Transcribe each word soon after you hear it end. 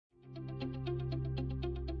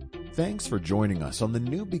Thanks for joining us on the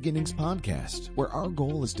New Beginnings podcast, where our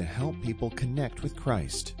goal is to help people connect with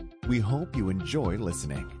Christ. We hope you enjoy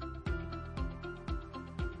listening.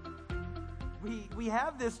 We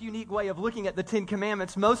have this unique way of looking at the Ten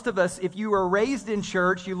Commandments. Most of us, if you were raised in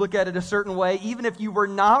church, you look at it a certain way. Even if you were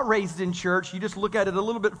not raised in church, you just look at it a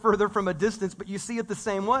little bit further from a distance, but you see it the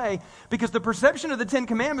same way, because the perception of the Ten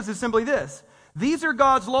Commandments is simply this: these are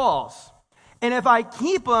God's laws. And if I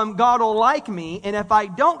keep them, God will like me. And if I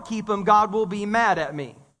don't keep them, God will be mad at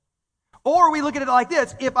me. Or we look at it like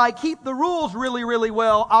this: if I keep the rules really, really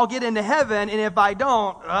well, I'll get into heaven. And if I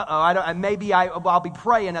don't, I'll be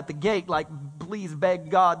praying at the gate like, please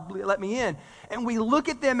beg God, let me in. And we look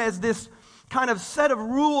at them as this kind of set of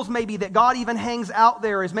rules maybe that God even hangs out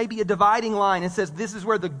there as maybe a dividing line and says, this is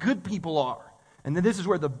where the good people are. And then this is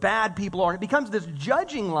where the bad people are. And it becomes this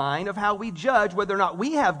judging line of how we judge whether or not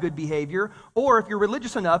we have good behavior, or if you're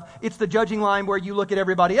religious enough, it's the judging line where you look at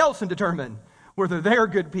everybody else and determine whether they're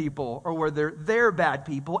good people or whether they're bad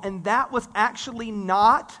people. And that was actually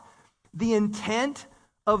not the intent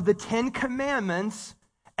of the Ten Commandments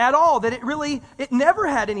at all. That it never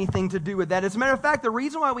had anything to do with that. As a matter of fact, the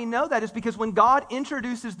reason why we know that is because when God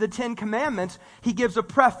introduces the Ten Commandments, He gives a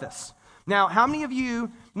preface. Now, how many of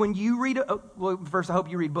you, when you read, first I hope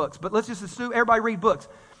you read books, but let's just assume everybody read books.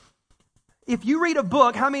 If you read a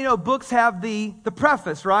book, how many know books have the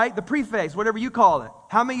preface, right? The preface, whatever you call it.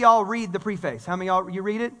 How many of y'all read the preface? How many of y'all, you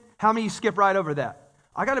read it? How many of you skip right over that?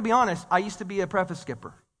 I got to be honest, I used to be a preface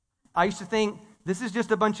skipper. I used to think this is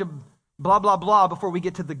just a bunch of blah, blah, blah before we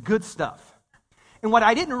get to the good stuff. And what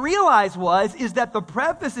I didn't realize is that the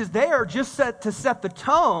preface is there just to set the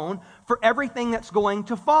tone for everything that's going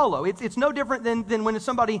to follow. It's no different than when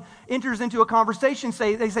somebody enters into a conversation,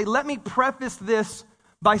 they say, let me preface this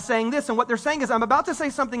by saying this. And what they're saying is, I'm about to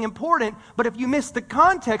say something important, but if you miss the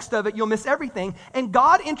context of it, you'll miss everything. And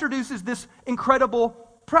God introduces this incredible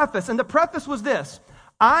preface. And the preface was this: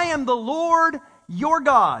 I am the Lord your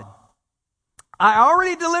God. I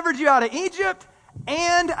already delivered you out of Egypt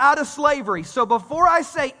and out of slavery. So before I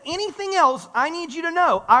say anything else, I need you to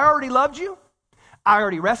know I already loved you. I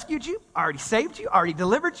already rescued you. I already saved you. I already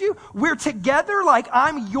delivered you. We're together like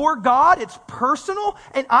I'm your God. It's personal.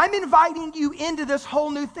 And I'm inviting you into this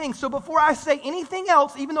whole new thing. So before I say anything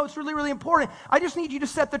else, even though it's really, really important, I just need you to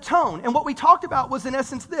set the tone. And what we talked about was, in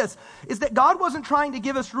essence, this, is that God wasn't trying to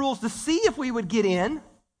give us rules to see if we would get in.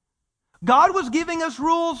 God was giving us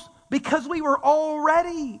rules because we were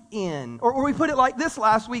already in. Or we put it like this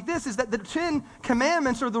last week. This is that the Ten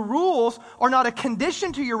Commandments, or the rules, are not a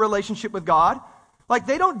condition to your relationship with God. Like,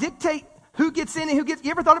 they don't dictate who gets in and who gets...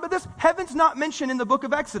 You ever thought about this? Heaven's not mentioned in the book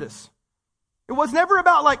of Exodus. It was never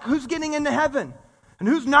about like who's getting into heaven and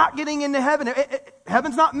who's not getting into heaven.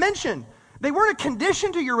 Heaven's not mentioned. They weren't a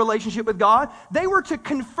condition to your relationship with God. They were to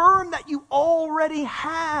confirm that you already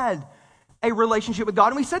had a relationship with God.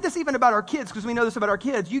 And we said this even about our kids, because we know this about our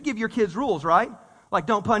kids. You give your kids rules, right? Like,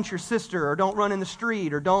 don't punch your sister, or don't run in the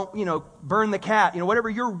street, or don't, burn the cat, whatever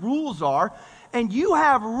your rules are. And you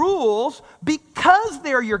have rules because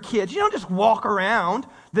they're your kids. You don't just walk around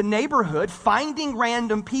the neighborhood finding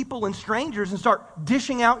random people and strangers and start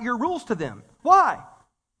dishing out your rules to them. Why?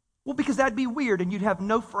 Well, because that'd be weird and you'd have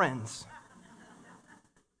no friends.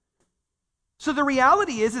 So the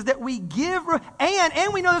reality is that we give,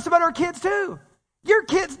 and we know this about our kids too. Your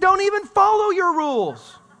kids don't even follow your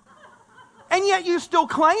rules. And yet you still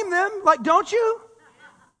claim them, like, don't you?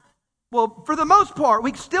 Well, for the most part,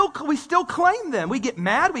 we still claim them. We get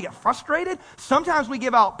mad, we get frustrated. Sometimes we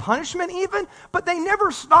give out punishment even, but they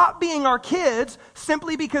never stop being our kids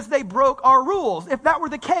simply because they broke our rules. If that were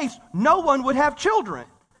the case, no one would have children.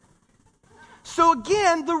 So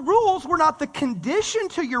again, the rules were not the condition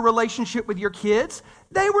to your relationship with your kids.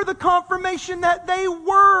 They were the confirmation that they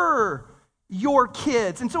were your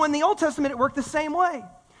kids. And so in the Old Testament, it worked the same way.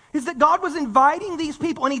 Is that God was inviting these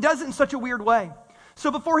people, and He does it in such a weird way.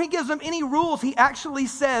 So before He gives them any rules, He actually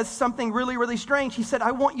says something really, really strange. He said,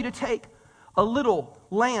 I want you to take a little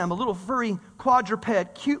lamb, a little furry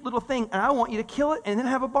quadruped, cute little thing, and I want you to kill it and then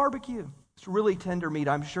have a barbecue. It's really tender meat,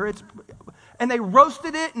 I'm sure. And they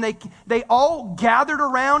roasted it, and they all gathered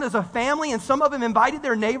around as a family, and some of them invited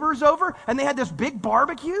their neighbors over, and they had this big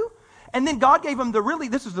barbecue. And then God gave them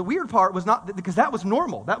this is the weird part, was not, because that was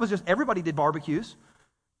normal. That was just, everybody did barbecues.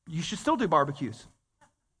 You should still do barbecues.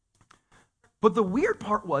 But the weird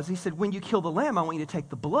part was, He said, when you kill the lamb, I want you to take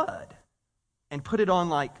the blood and put it on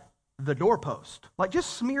like the doorpost. Like,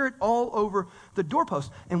 just smear it all over the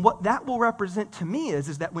doorpost. And what that will represent to me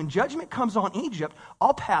is that when judgment comes on Egypt,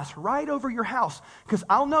 I'll pass right over your house. Because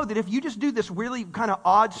I'll know that if you just do this really kind of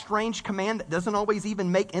odd, strange command that doesn't always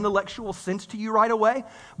even make intellectual sense to you right away,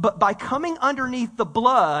 but by coming underneath the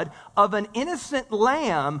blood of an innocent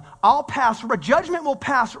lamb, judgment will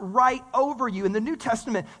pass right over you. In the New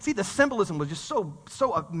Testament, see, the symbolism was just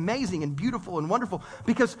so amazing and beautiful and wonderful.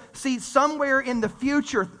 Because, see, somewhere in the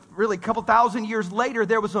future, really a couple thousand years later,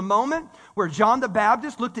 there was a moment where John the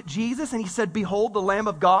Baptist looked at Jesus and he said, "Behold the Lamb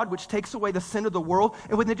of God, which takes away the sin of the world."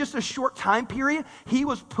 And within just a short time period, he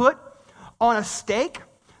was put on a stake,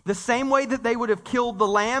 the same way that they would have killed the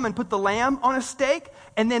lamb and put the lamb on a stake.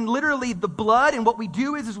 And then literally the blood, and what we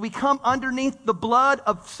do is we come underneath the blood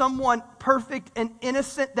of someone perfect and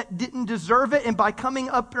innocent that didn't deserve it. And by coming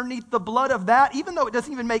underneath the blood of that, even though it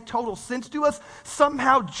doesn't even make total sense to us,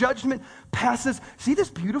 somehow judgment passes. See this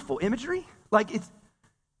beautiful imagery?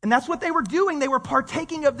 And that's what they were doing. They were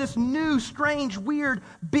partaking of this new, strange, weird,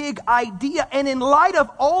 big idea. And in light of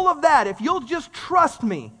all of that, if you'll just trust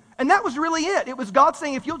me, and that was really it. It was God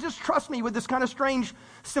saying, if you'll just trust me with this kind of strange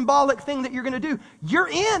symbolic thing that you're going to do, you're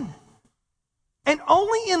in. And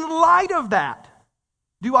only in light of that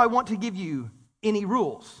do I want to give you any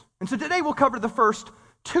rules. And so today we'll cover the first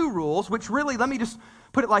two rules, which really, let me just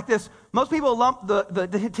put it like this. Most people lump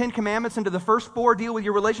the 10 Commandments into the first 4 deal with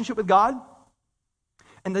your relationship with God,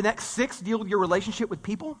 and the next 6 deal with your relationship with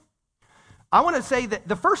people. I want to say that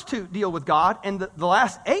the first 2 deal with God, and the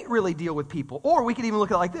last 8 really deal with people. Or we could even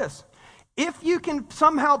look at it like this. If you can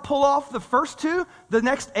somehow pull off the first 2, the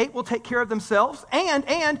next 8 will take care of themselves.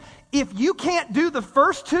 And if you can't do the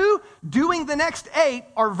first 2, doing the next 8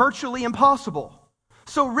 are virtually impossible.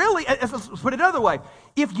 So really, let's put it another way.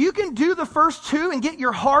 If you can do the first 2 and get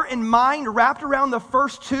your heart and mind wrapped around the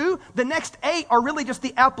first 2, the next 8 are really just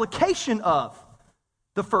the application of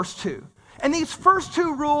the first 2. And these first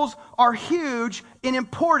 2 rules are huge in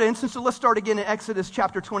importance. And so let's start again in Exodus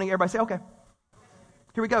chapter 20. Everybody say, okay.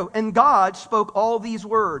 Here we go. And God spoke all these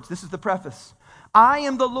words. This is the preface. "I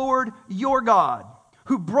am the Lord your God,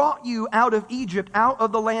 who brought you out of Egypt, out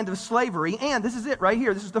of the land of slavery." And this is it right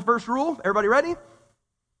here. This is the first rule. Everybody ready?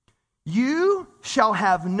 "You shall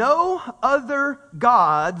have no other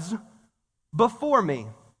gods before me."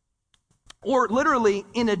 Or literally,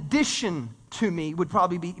 in addition to me would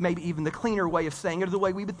probably be maybe even the cleaner way of saying it, or the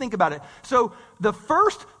way we would think about it. So the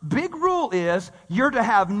first big rule is you're to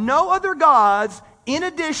have no other gods in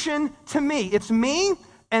addition to me. It's me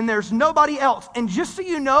and there's nobody else. And just so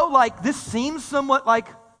you know, this seems somewhat like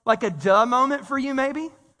a duh moment for you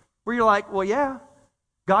maybe, where you're like, well, yeah,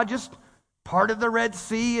 God just parted the Red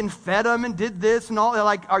Sea and fed them and did this and all. They're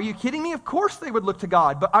like, are you kidding me? Of course they would look to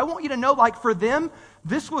God. But I want you to know, for them,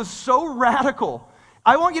 this was so radical.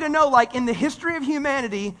 I want you to know, in the history of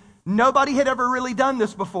humanity, nobody had ever really done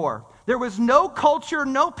this before. There was no culture,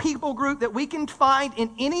 no people group that we can find in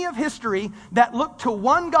any of history that looked to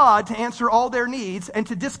one God to answer all their needs and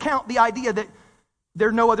to discount the idea that there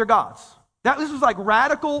are no other gods. This was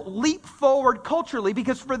radical leap forward culturally,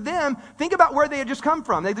 because for them, think about where they had just come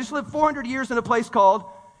from. They just lived 400 years in a place called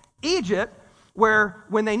Egypt, where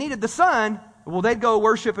when they needed the sun, they'd go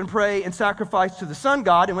worship and pray and sacrifice to the sun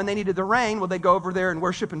god. And when they needed the rain, they'd go over there and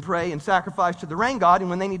worship and pray and sacrifice to the rain god. And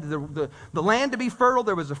when they needed the land to be fertile,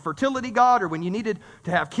 there was a fertility god. Or when you needed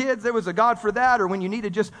to have kids, there was a god for that. Or when you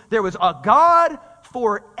needed there was a god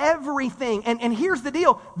for everything. And here's the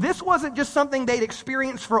deal. This wasn't just something they'd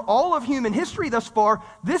experienced for all of human history thus far.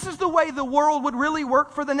 This is the way the world would really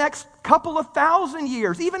work for the next couple of thousand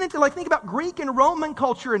years. Even into think about Greek and Roman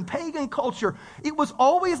culture and pagan culture. It was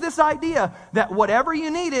always this idea that whatever you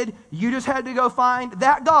needed, you just had to go find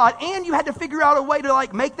that God. And you had to figure out a way to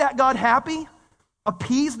make that God happy,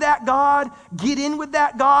 appease that God, get in with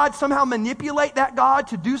that God, somehow manipulate that God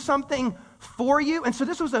to do something for you. And so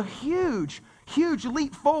this was a huge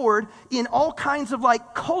leap forward in all kinds of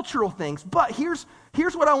cultural things. But here's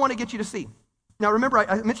what I want to get you to see. Now remember,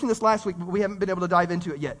 I mentioned this last week, but we haven't been able to dive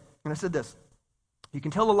into it yet. And I said this: you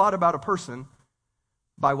can tell a lot about a person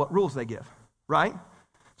by what rules they give, right?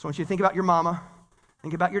 So I want you to think about your mama,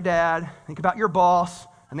 think about your dad, think about your boss,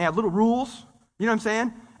 and they have little rules, you know what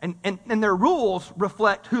I'm saying? And their rules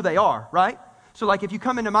reflect who they are, right? So if you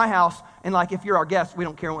come into my house, and if you're our guest, we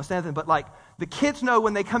don't care what anything, but the kids know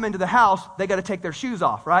when they come into the house, they got to take their shoes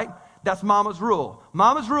off, right? That's Mama's rule.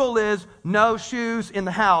 Mama's rule is no shoes in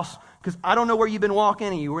the house, because I don't know where you've been walking,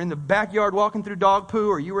 and you were in the backyard walking through dog poo,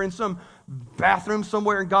 or you were in some bathroom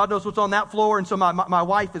somewhere, and God knows what's on that floor. And so my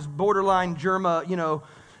wife is borderline germa,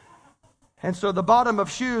 And so the bottom of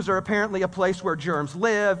shoes are apparently a place where germs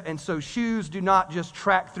live, and so shoes do not just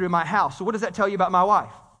track through my house. So what does that tell you about my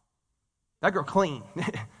wife? That girl clean.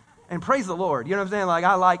 And praise the Lord. You know what I'm saying? Like,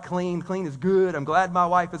 I like clean. Clean is good. I'm glad my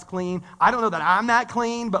wife is clean. I don't know that I'm that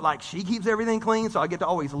clean, but like she keeps everything clean, so I get to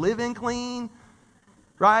always live in clean.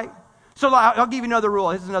 Right? So like, I'll give you another rule.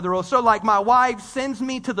 This is another rule. So like my wife sends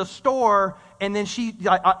me to the store, and then she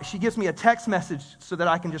gives me a text message so that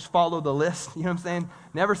I can just follow the list. You know what I'm saying?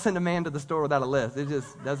 Never send a man to the store without a list.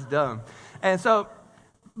 That's dumb. And so,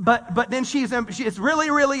 but then it's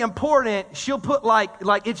really, really important. She'll put like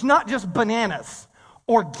it's not just bananas,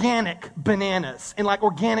 organic bananas. And like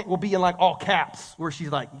organic will be in like all caps where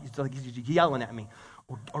she's yelling at me.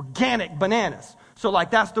 Organic bananas. So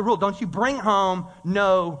like that's the rule. Don't you bring home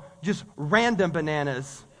just random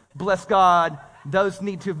bananas. Bless God. Those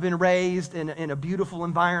need to have been raised in a beautiful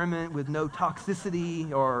environment with no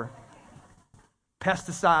toxicity or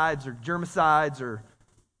pesticides or germicides or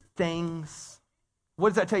things. What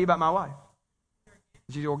does that tell you about my wife?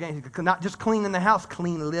 She's organic. Not just clean in the house,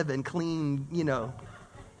 clean living, clean,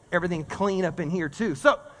 everything clean up in here too.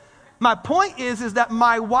 So my point is that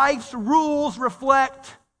my wife's rules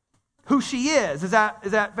reflect who she is. Is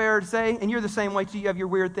that fair to say? And you're the same way too. You have your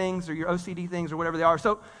weird things or your OCD things or whatever they are.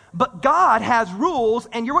 But God has rules,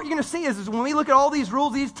 and what you're going to see is when we look at all these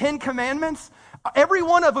rules, these 10 commandments, every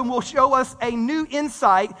one of them will show us a new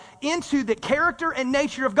insight into the character and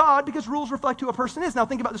nature of God, because rules reflect who a person is. Now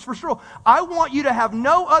think about this first rule. I want you to have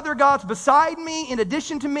no other gods beside me, in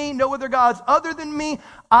addition to me, no other gods other than me.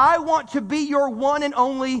 I want to be your one and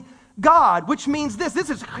only God, which means this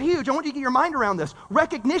is huge. I want you to get your mind around this.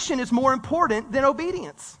 Recognition is more important than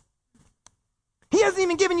obedience. He hasn't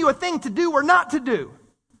even given you a thing to do or not to do.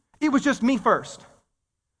 It was just me first.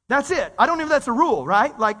 That's it. I don't know if that's a rule,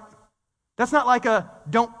 right? Like, that's not like a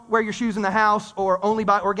don't wear your shoes in the house or only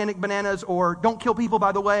buy organic bananas or don't kill people,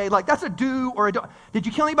 by the way. Like, that's a do or a don't. Did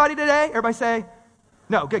you kill anybody today? Everybody say,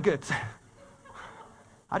 no, good.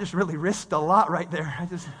 I just really risked a lot right there.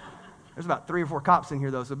 There's about 3 or 4 cops in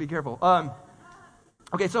here, though, so be careful.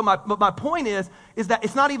 Okay, so my point is that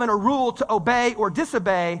it's not even a rule to obey or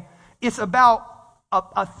disobey. It's about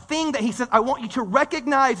a thing that he says, I want you to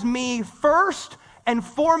recognize me first and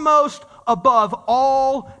foremost above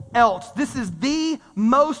all else. This is the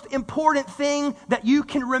most important thing that you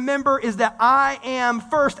can remember, is that I am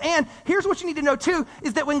first. And here's what you need to know too,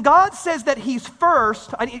 is that when God says that he's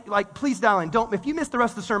first, please dial in. If you miss the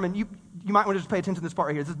rest of the sermon, you might want to just pay attention to this part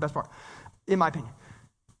right here. This is the best part, in my opinion.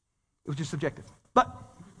 It was just subjective. But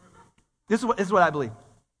this is what I believe.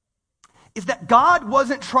 Is that God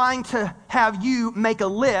wasn't trying to have you make a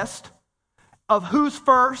list of who's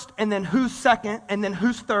first, and then who's second, and then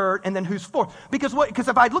who's third, and then who's fourth. Because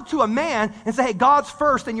if I look to a man and say, hey, God's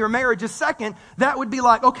first and your marriage is second, that would be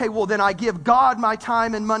like, okay, well, then I give God my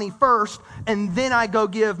time and money first, and then I go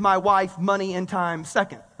give my wife money and time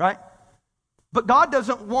second, right? But God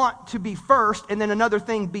doesn't want to be first and then another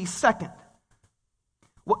thing be second.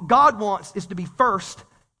 What God wants is to be first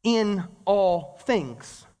in all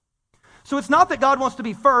things. So it's not that God wants to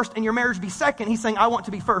be first and your marriage be second. He's saying, I want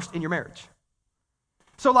to be first in your marriage.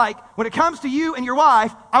 So like, when it comes to you and your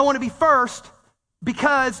wife, I want to be first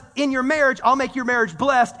because in your marriage, I'll make your marriage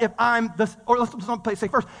blessed if let's say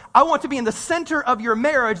first. I want to be in the center of your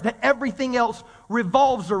marriage that everything else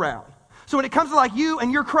revolves around. So when it comes to like you and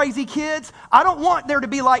your crazy kids, I don't want there to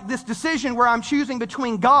be like this decision where I'm choosing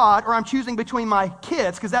between God or I'm choosing between my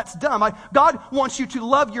kids, because that's dumb. God wants you to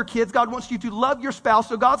love your kids. God wants you to love your spouse.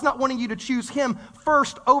 So God's not wanting you to choose him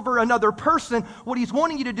first over another person. What he's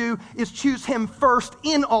wanting you to do is choose him first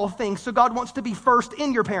in all things. So God wants to be first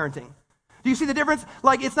in your parenting. Do you see the difference?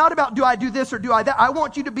 Like, it's not about do I do this or do I that. I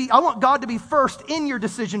want God to be first in your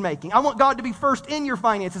decision making. I want God to be first in your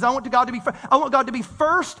finances. I want God to be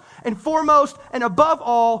first and foremost and above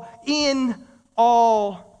all in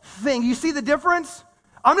all things. You see the difference?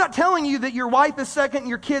 I'm not telling you that your wife is second and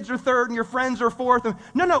your kids are third and your friends are fourth.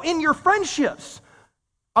 No, in your friendships,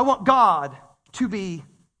 I want God to be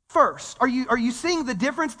first. Are you seeing the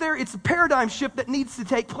difference there? It's a paradigm shift that needs to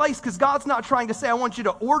take place, because God's not trying to say, I want you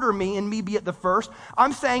to order me and me be at the first.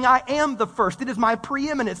 I'm saying I am the first. It is my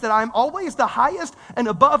preeminence that I'm always the highest and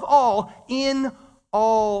above all in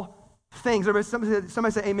all things.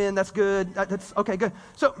 Somebody say amen. That's good. That's okay, good.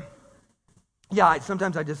 So, yeah,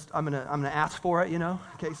 sometimes I'm gonna ask for it, in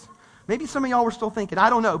case. Maybe some of y'all were still thinking. I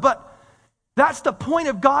don't know, but that's the point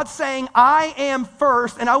of God saying, I am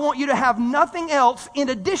first, and I want you to have nothing else in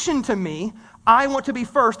addition to me. I want to be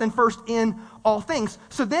first and first in all things.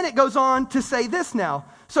 So then it goes on to say this now.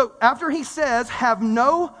 So after he says, have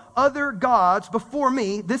no other gods before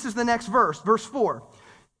me, this is the next verse, verse 4.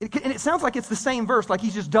 And it sounds like it's the same verse, like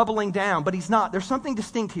he's just doubling down, but he's not. There's something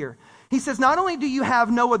distinct here. He says, not only do you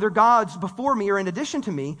have no other gods before me or in addition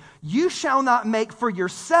to me, you shall not make for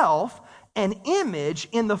yourself an image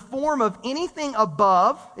in the form of anything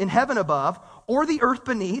above, in heaven above, or the earth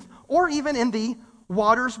beneath, or even in the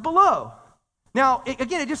waters below. Now,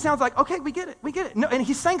 again, it just sounds like, okay, we get it. No, and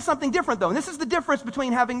he's saying something different, though. And this is the difference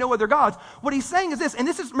between having no other gods. What he's saying is this, and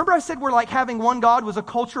this is, remember I said we're like having one God was a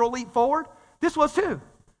cultural leap forward? This was too.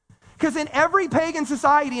 Because in every pagan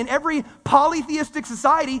society, in every polytheistic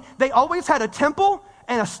society, they always had a temple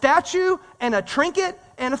and a statue and a trinket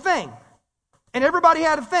and a thing. And everybody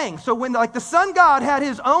had a thing. So when like the sun god had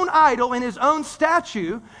his own idol and his own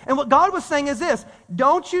statue, and what God was saying is this,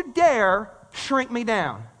 don't you dare shrink me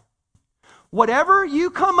down. Whatever you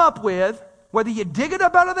come up with, whether you dig it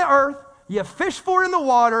up out of the earth, you fish for it in the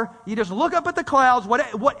water, you just look up at the clouds,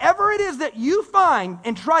 whatever it is that you find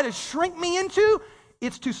and try to shrink me into,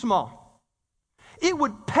 it's too small. It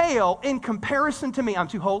would pale in comparison to me. I'm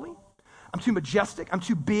too holy. I'm too majestic. I'm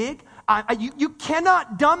too big. You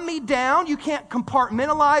cannot dumb me down. You can't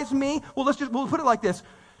compartmentalize me. Well, we'll put it like this.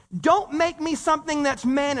 Don't make me something that's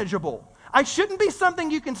manageable. I shouldn't be something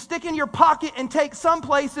you can stick in your pocket and take some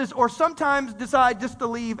places or sometimes decide just to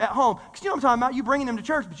leave at home. Because you know what I'm talking about? You bringing him to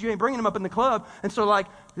church, but you ain't bringing him up in the club. And so like...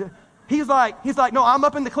 He's like, no, I'm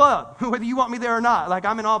up in the club, whether you want me there or not. Like,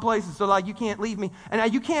 I'm in all places, so like, you can't leave me.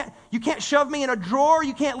 And you can't shove me in a drawer.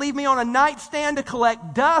 You can't leave me on a nightstand to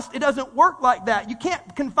collect dust. It doesn't work like that. You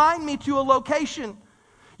can't confine me to a location.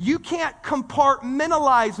 You can't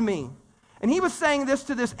compartmentalize me. And he was saying this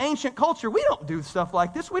to this ancient culture. We don't do stuff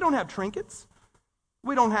like this. We don't have trinkets.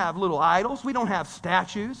 We don't have little idols. We don't have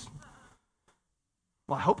statues.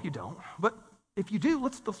 Well, I hope you don't. But if you do,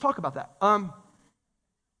 let's talk about that.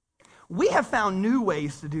 We have found new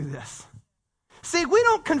ways to do this. See, we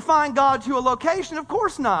don't confine God to a location. Of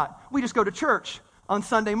course not. We just go to church on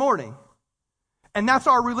Sunday morning. And that's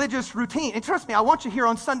our religious routine. And trust me, I want you here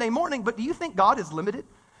on Sunday morning, but do you think God is limited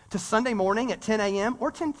to Sunday morning at 10 a.m.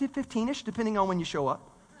 or 10 to 15-ish, depending on when you show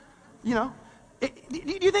up? You know? Do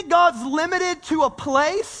you think God's limited to a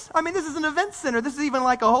place? I mean, this is an event center. This is even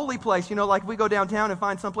like a holy place. You know, like we go downtown and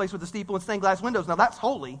find some place with a steeple and stained glass windows. Now, that's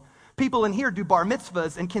holy. People in here do bar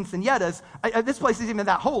mitzvahs and quinceañeras. This place isn't even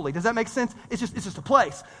that holy. Does that make sense? It's just a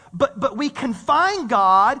place. But we confine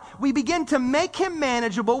God. We begin to make him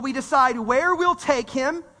manageable. We decide where we'll take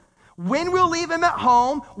him, when we'll leave him at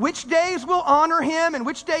home, which days we'll honor him, and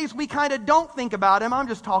which days we kind of don't think about him. I'm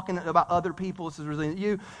just talking about other people. This is really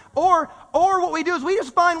you. Or what we do is we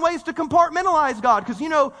just find ways to compartmentalize God. Because, you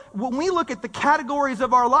know, when we look at the categories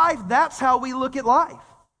of our life, that's how we look at life.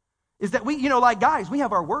 Is that we, you know, like guys, we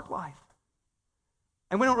have our work life.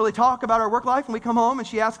 And we don't really talk about our work life. When we come home and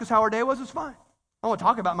she asks us how our day was, it's fine. I don't want to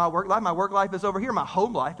talk about my work life. My work life is over here. My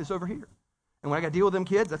home life is over here. And when I got to deal with them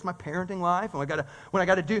kids, that's my parenting life. And when I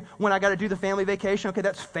got to do the family vacation, okay,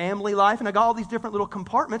 that's family life. And I got all these different little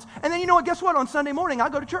compartments. And then you know what? Guess what? On Sunday morning, I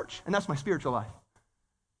go to church. And that's my spiritual life.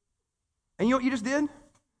 And you know what you just did?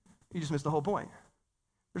 You just missed the whole point.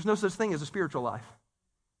 There's no such thing as a spiritual life.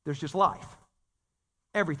 There's just life.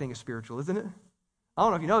 Everything is spiritual, isn't it? I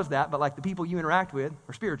don't know if you noticed that, but like the people you interact with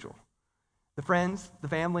are spiritual. The friends, the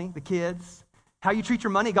family, the kids. How you treat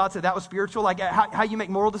your money, God said that was spiritual. Like how you make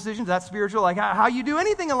moral decisions, that's spiritual. Like how you do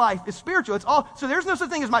anything in life is spiritual. It's all. So there's no such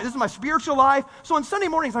thing as this is my spiritual life. So on Sunday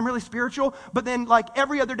mornings, I'm really spiritual. But then like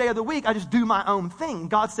every other day of the week, I just do my own thing.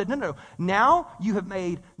 God said, no. Now you have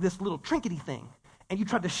made this little trinkety thing. And you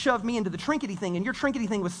tried to shove me into the trinkety thing. And your trinkety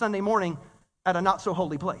thing was Sunday morning at a not so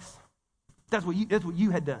holy place. That's what you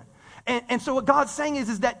had done. And so what God's saying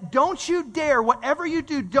is that don't you dare, whatever you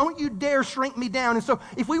do, don't you dare shrink me down. And so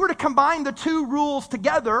if we were to combine the two rules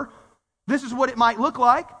together, this is what it might look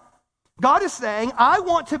like. God is saying, I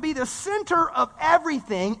want to be the center of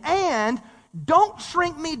everything, and don't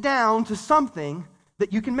shrink me down to something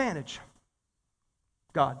that you can manage.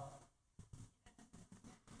 God.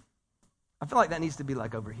 I feel like that needs to be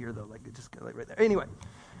like over here, though, like just like right there. Anyway.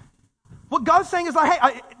 What God's saying is like,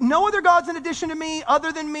 hey, no other gods in addition to me,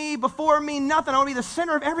 other than me, before me, nothing. I want to be the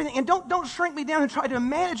center of everything. And don't shrink me down and try to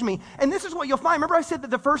manage me. And this is what you'll find. Remember I said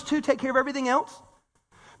that the first two take care of everything else?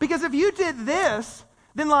 Because if you did this,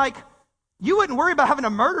 then like, you wouldn't worry about having to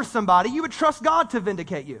murder somebody. You would trust God to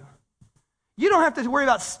vindicate you. You don't have to worry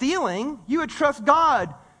about stealing. You would trust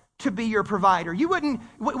God to be your provider. You wouldn't,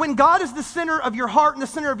 when God is the center of your heart and the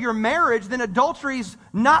center of your marriage, then adultery's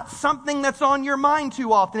not something that's on your mind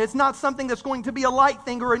too often. It's not something that's going to be a light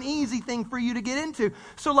thing or an easy thing for you to get into.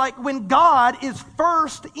 So like when God is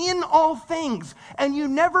first in all things and you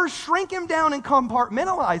never shrink him down and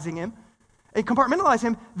compartmentalizing him, and compartmentalize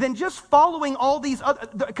him than just following all these other,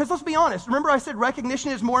 because let's be honest, remember I said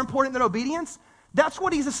recognition is more important than obedience? That's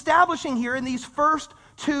what he's establishing here in these first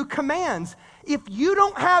two commands. If you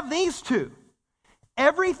don't have these two,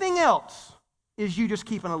 everything else is you just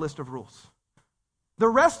keeping a list of rules. The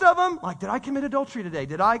rest of them, like, did I commit adultery today?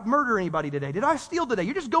 Did I murder anybody today? Did I steal today?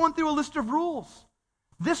 You're just going through a list of rules.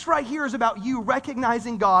 This right here is about you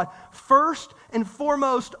recognizing God first and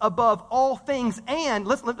foremost above all things. And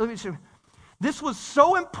let me show you. This was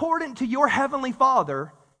so important to your heavenly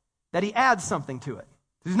Father that he adds something to it.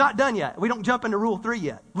 He's not done yet. We don't jump into rule 3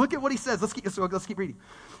 yet. Look at what he says. Let's keep reading.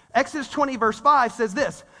 Exodus 20 verse 5 says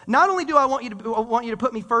this: not only do I want you to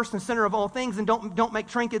put me first and center of all things, and don't make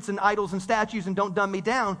trinkets and idols and statues, and don't dumb me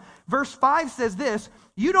down. Verse 5 says this: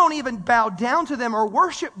 you don't even bow down to them or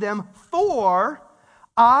worship them, for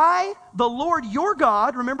I, the Lord your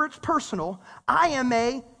God, remember it's personal, I'm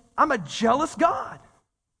a jealous God.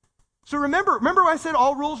 So remember when I said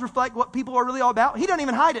all rules reflect what people are really all about? He doesn't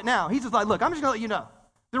even hide it now. He's just like, look, I'm just going to let you know.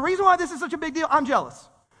 The reason why this is such a big deal, I'm jealous.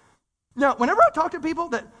 Now, whenever I talk to people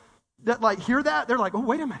that like hear that, they're like, oh,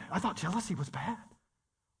 wait a minute. I thought jealousy was bad.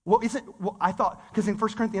 Well, I thought, because in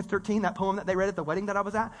 1 Corinthians 13, that poem that they read at the wedding that I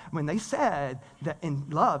was at, when they said that in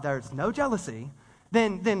love there's no jealousy,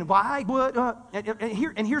 then why would,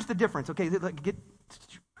 and here's the difference, okay?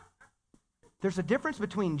 There's a difference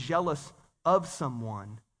between jealous of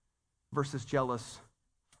someone versus jealous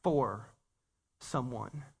for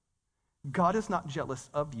someone. God is not jealous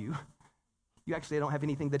of you. You actually don't have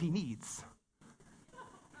anything that he needs.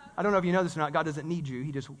 I don't know if you know this or not. God doesn't need you.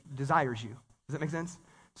 He just desires you. Does that make sense?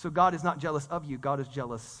 So God is not jealous of you. God is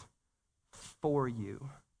jealous for you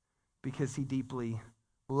because he deeply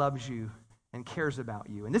loves you and cares about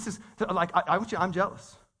you. And this is, like, I'm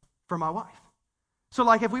jealous for my wife. So,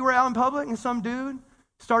 like, if we were out in public and some dude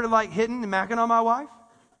started, like, hitting and macking on my wife,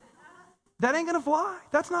 that ain't going to fly.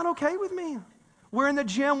 That's not okay with me. We're in the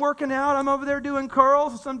gym working out. I'm over there doing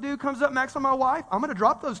curls. And some dude comes up, macks on my wife. I'm going to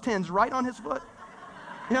drop those tens right on his foot.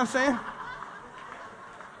 You know what I'm saying?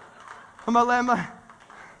 I'm going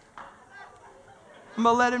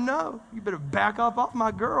to let him know. You better back up off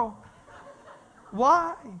my girl.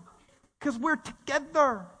 Why? Because we're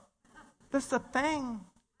together. That's the thing.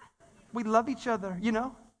 We love each other, you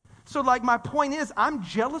know? So, like, my point is, I'm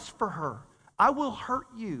jealous for her. I will hurt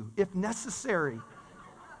you if necessary.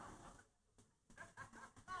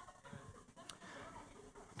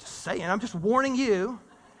 Just saying, I'm just warning you.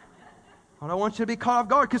 I don't want you to be caught off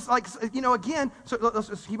guard. Because, like, you know, again, so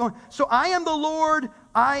let's keep on. So I am the Lord,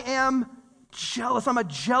 I am jealous. I'm a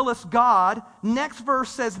jealous God. Next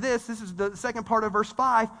verse says this. This is the second part of verse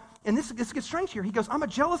 5. And this gets strange here. He goes, I'm a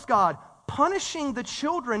jealous God, punishing the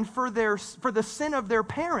children for the sin of their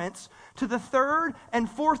parents to the third and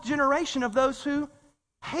fourth generation of those who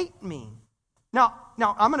hate me. Now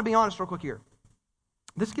I'm going to be honest real quick here.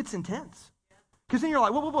 This gets intense. Because then you're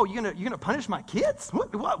like, whoa, you're gonna punish my kids?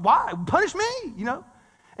 What? Why? Punish me? You know?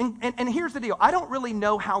 And here's the deal. I don't really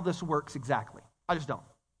know how this works exactly. I just don't.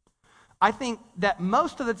 I think that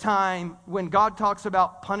most of the time when God talks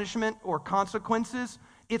about punishment or consequences,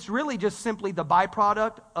 it's really just simply the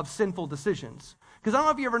byproduct of sinful decisions. Because I don't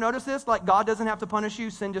know if you ever noticed this, like God doesn't have to punish you,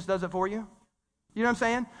 sin just does it for you. You know what I'm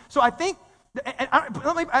saying? So I think,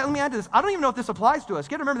 let me add to this. I don't even know if this applies to us. You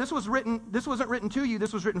got to remember, this wasn't written to you,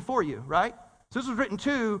 this was written for you, right? So this was written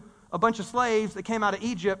to a bunch of slaves that came out of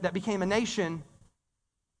Egypt that became a nation.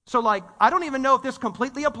 So, like, I don't even know if this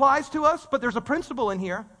completely applies to us, but there's a principle in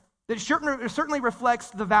here that certainly reflects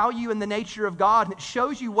the value and the nature of God, and it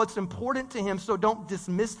shows you what's important to him, so don't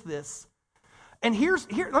dismiss this. And here,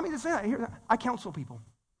 let me just say that. I counsel people.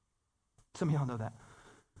 Some of y'all know that.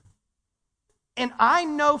 And I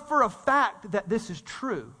know for a fact that this is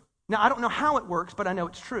true. Now, I don't know how it works, but I know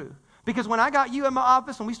it's true. Because when I got you in my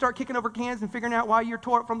office and we start kicking over cans and figuring out why you're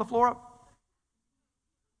tore up from the floor up,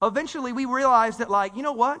 eventually we realized that, like, you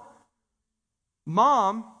know what?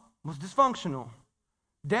 Mom was dysfunctional.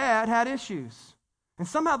 Dad had issues. And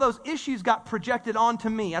somehow those issues got projected onto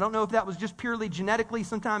me. I don't know if that was just purely genetically.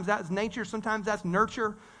 Sometimes that's nature. Sometimes that's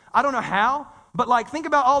nurture. I don't know how. But, like, think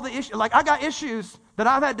about all the issues. Like, I got issues that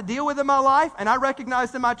I've had to deal with in my life, and I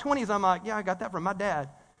recognized in my 20s, I'm like, yeah, I got that from my dad.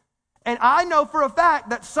 And I know for a fact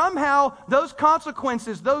that somehow those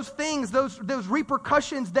consequences, those things, those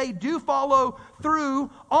repercussions, they do follow through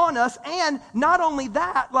on us. And not only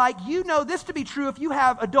that, like, you know this to be true if you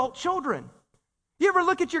have adult children. You ever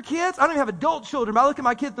look at your kids? I don't even have adult children, but I look at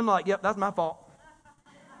my kids and I'm like, yep, that's my fault.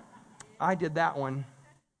 I did that one.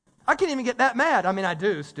 I can't even get that mad. I mean, I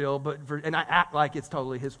do still, and I act like it's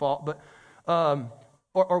totally his fault. But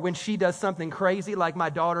Or when she does something crazy, like my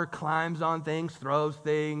daughter climbs on things, throws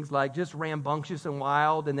things, like just rambunctious and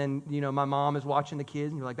wild, and then, my mom is watching the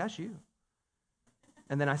kids, and you're like, that's you.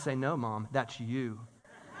 And then I say, no, Mom, that's you.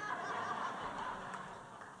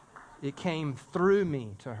 It came through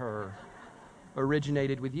me to her,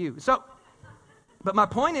 originated with you. So, but my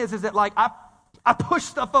point is that like I push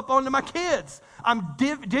stuff up onto my kids. I'm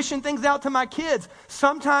dishing things out to my kids,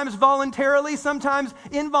 sometimes voluntarily, sometimes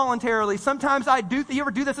involuntarily. Sometimes I do. You ever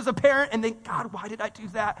do this as a parent and think, God, why did I do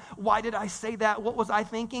that? Why did I say that? What was I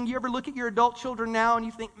thinking? You ever look at your adult children now and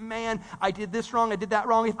you think, man, I did this wrong, I did that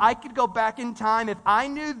wrong. If I could go back in time, if I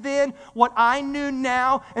knew then what I knew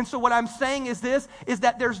now. And so what I'm saying is this, is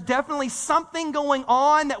that there's definitely something going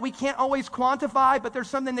on that we can't always quantify, but there's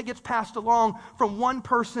something that gets passed along from one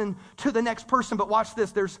person to the next person. But watch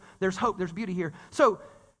this, there's hope, there's beauty here. So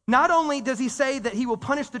not only does he say that he will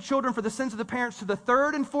punish the children for the sins of the parents to the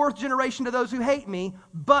third and fourth generation to those who hate me,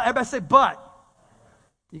 but, everybody say, but.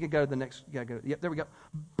 You can go to the next, yep, there we go.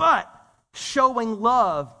 But showing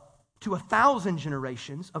love to 1,000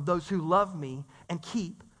 generations of those who love me and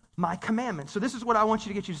keep my commandments. So this is what I want you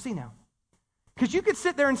to get you to see now. Because you could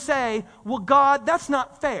sit there and say, well, God, that's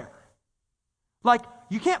not fair. Like,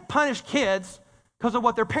 you can't punish kids because of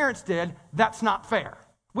what their parents did. That's not fair.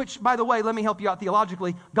 Which, by the way, let me help you out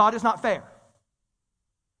theologically. God is not fair.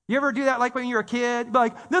 You ever do that like when you're a kid?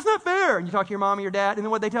 Like, that's not fair. And you talk to your mom or your dad, and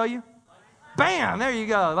then what they tell you? Bam, there you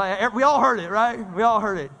go. Like, we all heard it, right? We all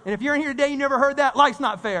heard it. And if you're in here today, you never heard that, life's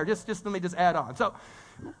not fair. Just let me just add on. So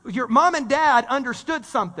your mom and dad understood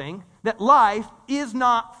something, that life is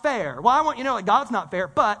not fair. Well, I want you to know that God's not fair,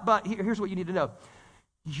 but here's what you need to know.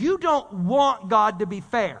 You don't want God to be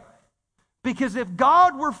fair. Because if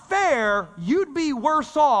God were fair, you'd be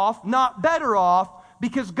worse off, not better off.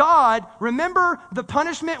 Because God, remember, the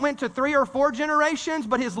punishment went to 3 or 4 generations,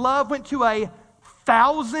 but his love went to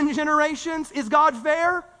 1,000 generations. Is God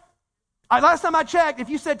fair? Last time I checked, if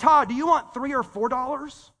you said, Todd, do you want $3 or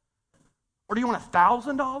 $4? Or do you want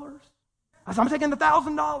 $1,000? I said, I'm taking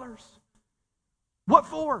 $1,000. What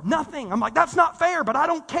for? Nothing. I'm like, that's not fair, but I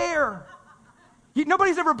don't care.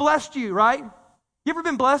 Nobody's ever blessed you, right? You ever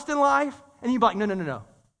been blessed in life? And you'd be like, no.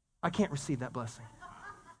 I can't receive that blessing.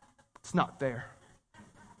 It's not fair.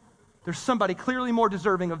 There's somebody clearly more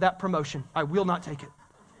deserving of that promotion. I will not take it.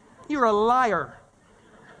 You're a liar.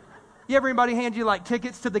 Everybody hand you like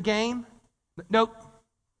tickets to the game? Nope.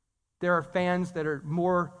 There are fans that are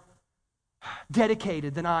more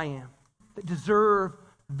dedicated than I am, that deserve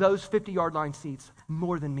those 50-yard line seats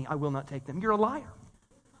more than me. I will not take them. You're a liar.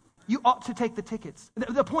 You ought to take the tickets.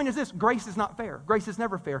 The point is this, grace is not fair. Grace is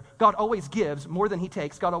never fair. God always gives more than he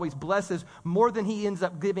takes. God always blesses more than he ends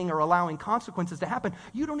up giving or allowing consequences to happen.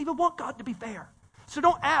 You don't even want God to be fair. So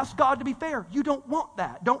don't ask God to be fair. You don't want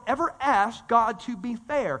that. Don't ever ask God to be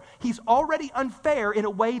fair. He's already unfair in a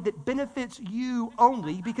way that benefits you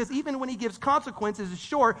only, because even when he gives consequences, it's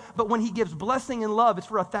short, but when he gives blessing and love, it's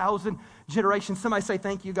for 1,000 generations. Somebody say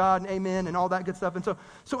thank you, God, and amen, and all that good stuff. And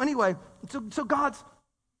so anyway,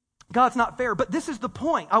 God's not fair, but this is the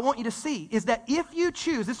point I want you to see, is that if you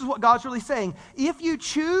choose, this is what God's really saying, if you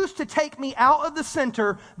choose to take me out of the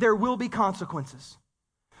center, there will be consequences.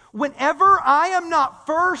 Whenever I am not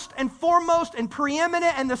first and foremost and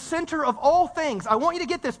preeminent and the center of all things, I want you to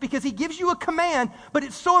get this, because he gives you a command, but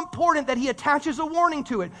it's so important that he attaches a warning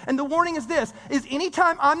to it. And the warning is this, is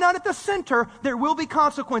anytime I'm not at the center, there will be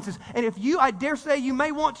consequences. And if you, I dare say, you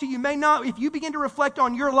may want to, you may not, if you begin to reflect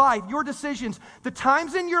on your life, your decisions, the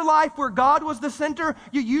times in your life where God was the center,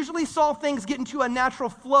 you usually saw things get into a natural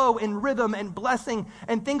flow and rhythm and blessing,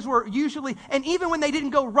 and things were usually, and even when they didn't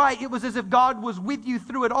go right, it was as if God was with you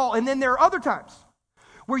through it all. And then there are other times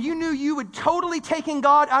where you knew you had totally taken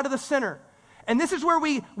God out of the center. And this is where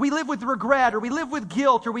we live with regret, or we live with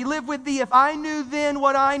guilt, or we live with the if I knew then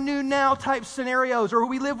what I knew now type scenarios, or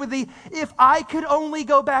we live with the if I could only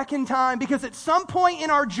go back in time, because at some point in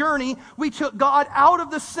our journey, we took God out of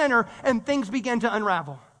the center and things began to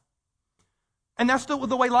unravel. And that's the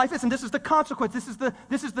way life is, and this is the consequence.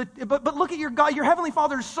 But look at your God, your Heavenly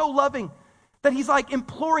Father is so loving that he's like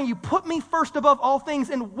imploring you, put me first above all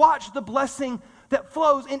things and watch the blessing that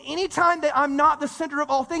flows. And anytime that I'm not the center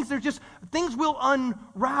of all things, there's just, things will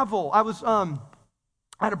unravel. I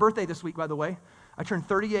had a birthday this week, by the way. I turned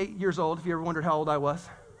 38 years old, if you ever wondered how old I was.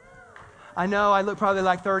 I know, I look probably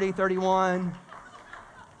like 30, 31.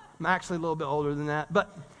 I'm actually a little bit older than that.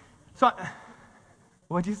 But,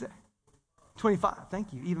 what'd you say? 25,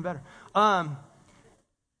 thank you, even better.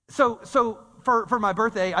 For my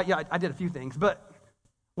birthday, I did a few things, but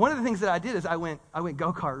one of the things that I did is I went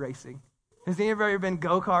go-kart racing. Has anybody ever been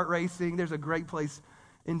go-kart racing? There's a great place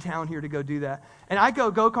in town here to go do that. And I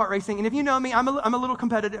go go-kart racing, and if you know me, I'm a little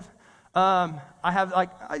competitive. I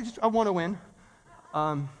want to win.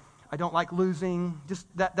 I don't like losing. Just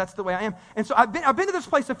that's the way I am. And so I've been to this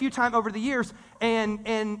place a few times over the years,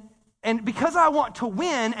 and because I want to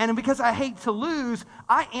win and because I hate to lose,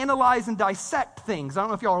 I analyze and dissect things. I don't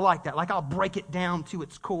know if y'all are like that. Like I'll break it down to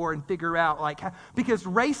its core and figure out because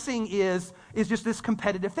racing is just this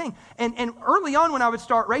competitive thing. And early on when I would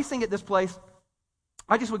start racing at this place,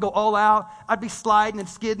 I just would go all out. I'd be sliding and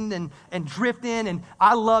skidding and drifting, and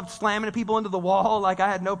I loved slamming people into the wall. Like I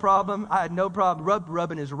had no problem.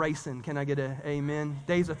 Rubbing is racing. Can I get an amen?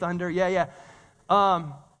 Days of Thunder. Yeah.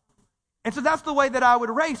 And so that's the way that I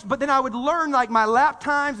would race. But then I would learn like my lap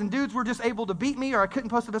times, and dudes were just able to beat me, or I couldn't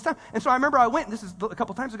post the best time. And so I remember this is a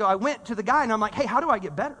couple times ago, I went to the guy and I'm like, hey, how do I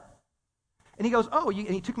get better? And he goes, and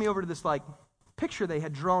he took me over to this like picture they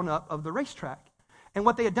had drawn up of the racetrack. And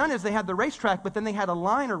what they had done is they had the racetrack, but then they had a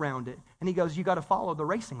line around it. And he goes, you got to follow the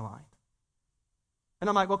racing line. And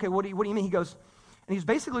I'm like, okay, what do you mean? He goes, and he's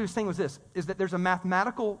basically saying was this, is that there's a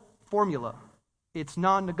mathematical formula. It's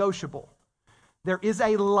non-negotiable. There is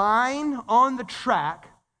a line on the track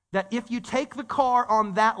that if you take the car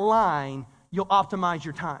on that line, you'll optimize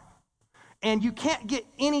your time. And you can't get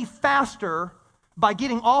any faster by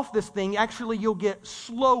getting off this thing. Actually, you'll get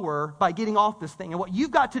slower by getting off this thing. And what you've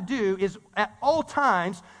got to do is at all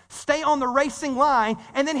times stay on the racing line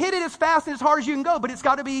and then hit it as fast and as hard as you can go, but it's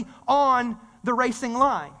got to be on the racing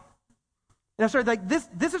line. And I started like,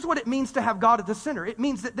 this is what it means to have God at the center. It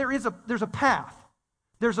means that there's a path.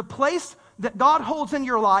 There's a place that God holds in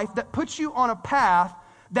your life that puts you on a path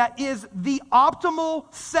that is the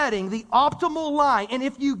optimal setting, the optimal line. And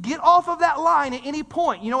if you get off of that line at any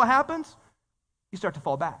point, you know what happens? You start to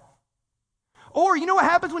fall back. Or you know what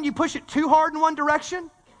happens when you push it too hard in one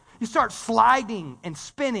direction? You start sliding and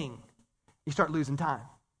spinning. You start losing time.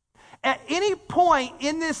 At any point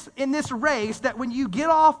in this race that when you get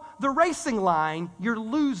off the racing line, you're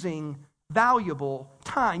losing valuable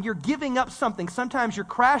time. You're giving up something. Sometimes you're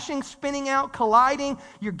crashing, spinning out, colliding.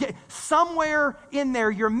 Somewhere in there,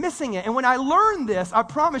 you're missing it. And when I learned this, I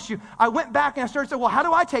promise you, I went back and I started saying, well, how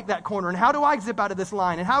do I take that corner? And how do I zip out of this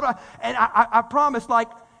line? And I promise, like,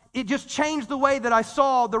 it just changed the way that I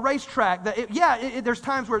saw the racetrack. There's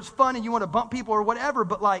times where it's fun and you want to bump people or whatever,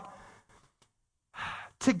 but like,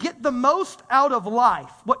 to get the most out of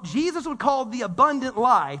life, what Jesus would call the abundant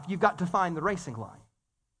life, you've got to find the racing line.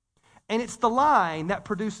 And it's the line that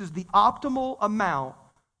produces the optimal amount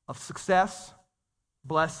of success,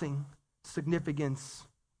 blessing, significance,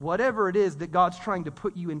 whatever it is that God's trying to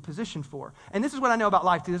put you in position for. And this is what I know about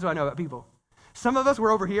life, too. This is what I know about people. Some of us,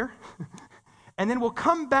 we're over here, and then we'll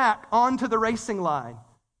come back onto the racing line.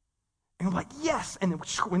 And we're like, yes, and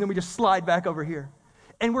then we just slide back over here.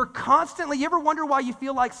 And we're constantly, you ever wonder why you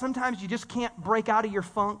feel like sometimes you just can't break out of your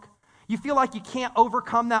funk? You feel like you can't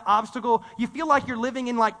overcome that obstacle. You feel like you're living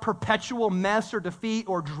in like perpetual mess or defeat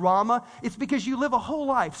or drama. It's because you live a whole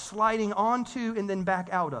life sliding onto and then back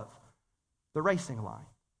out of the racing line.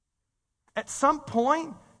 At some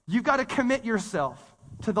point, you've got to commit yourself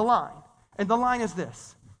to the line. And the line is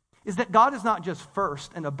this, is that God is not just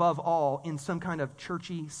first and above all in some kind of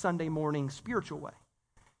churchy Sunday morning spiritual way.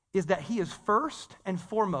 Is that he is first and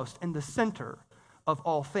foremost in the center of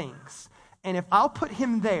all things. And if I'll put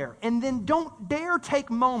him there, and then don't dare take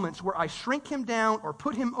moments where I shrink him down or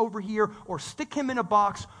put him over here or stick him in a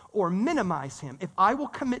box or minimize him. If I will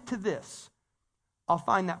commit to this, I'll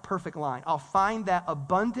find that perfect line. I'll find that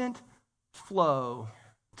abundant flow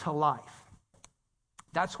to life.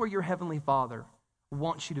 That's where your Heavenly Father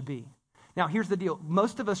wants you to be. Now, here's the deal.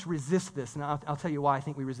 Most of us resist this, and I'll tell you why I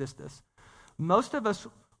think we resist this. Most of us,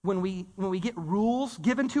 when we get rules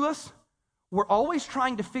given to us, we're always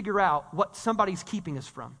trying to figure out what somebody's keeping us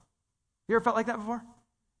from. You ever felt like that before?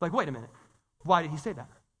 Like, wait a minute. Why did he say that?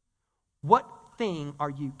 What thing are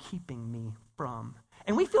you keeping me from?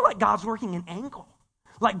 And we feel like God's working an angle.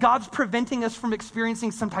 Like God's preventing us from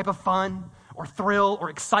experiencing some type of fun or thrill or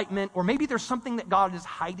excitement, or maybe there's something that God is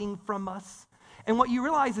hiding from us. And what you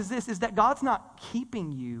realize is this, is that God's not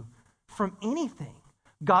keeping you from anything.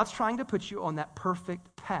 God's trying to put you on that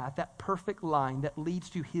perfect path, that perfect line that leads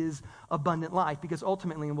to his abundant life. Because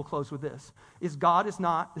ultimately, and we'll close with this, is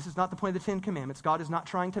this is not the point of the 10 Commandments. God is not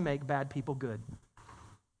trying to make bad people good.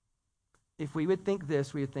 If we would think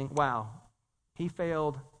this, we would think, wow, he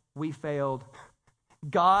failed, we failed.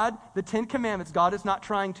 God, the 10 Commandments, God is not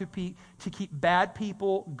trying to keep bad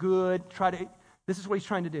people good. This is what he's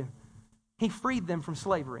trying to do. He freed them from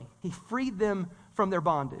slavery. He freed them from their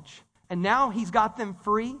bondage. And now he's got them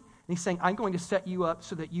free, and he's saying, I'm going to set you up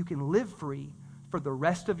so that you can live free for the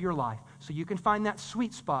rest of your life so you can find that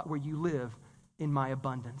sweet spot where you live in my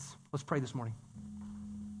abundance. Let's pray this morning.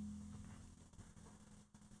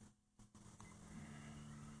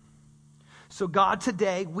 So God,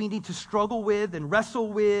 today we need to struggle with and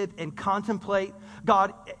wrestle with and contemplate.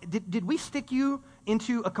 God, did we stick you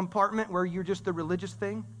into a compartment where you're just the religious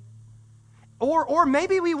thing? Or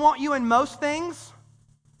maybe we want you in most things,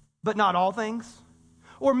 but not all things.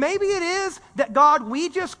 Or maybe it is that, God, we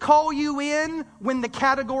just call you in when the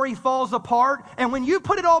category falls apart, and when you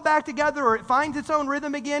put it all back together or it finds its own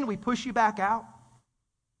rhythm again, we push you back out.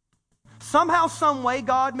 Somehow, some way,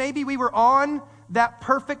 God, maybe we were on that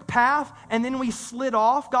perfect path and then we slid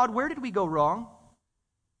off. God, where did we go wrong?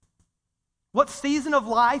 What season of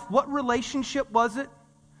life, what relationship was it?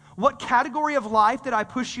 What category of life did I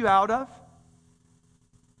push you out of?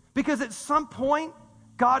 Because at some point,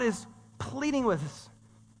 God is pleading with us.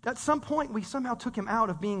 At some point, we somehow took him out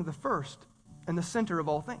of being the first and the center of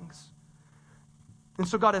all things. And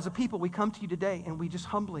so, God, as a people, we come to you today and we just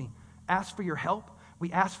humbly ask for your help.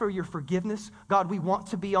 We ask for your forgiveness. God, we want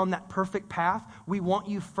to be on that perfect path. We want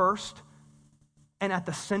you first and at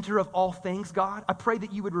the center of all things, God. I pray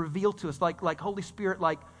that you would reveal to us, like Holy Spirit,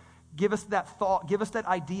 give us that thought, give us that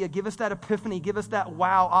idea, give us that epiphany, give us that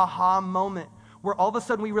wow, aha moment where all of a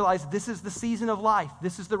sudden we realize this is the season of life,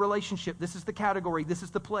 this is the relationship, this is the category, this is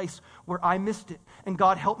the place where I missed it. And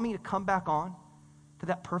God, help me to come back on to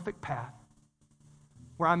that perfect path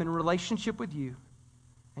where I'm in relationship with you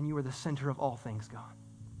and you are the center of all things, God.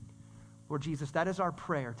 Lord Jesus, that is our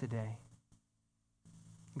prayer today.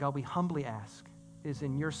 God, we humbly ask. It is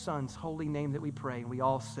in your Son's holy name that we pray. And we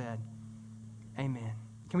all said, amen.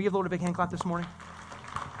 Can we give the Lord a big hand clap this morning?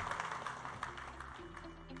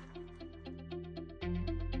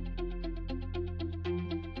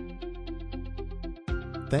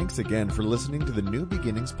 Thanks again for listening to the New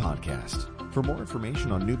Beginnings podcast. For more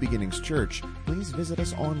information on New Beginnings Church, please visit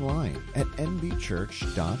us online at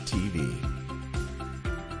nbchurch.tv.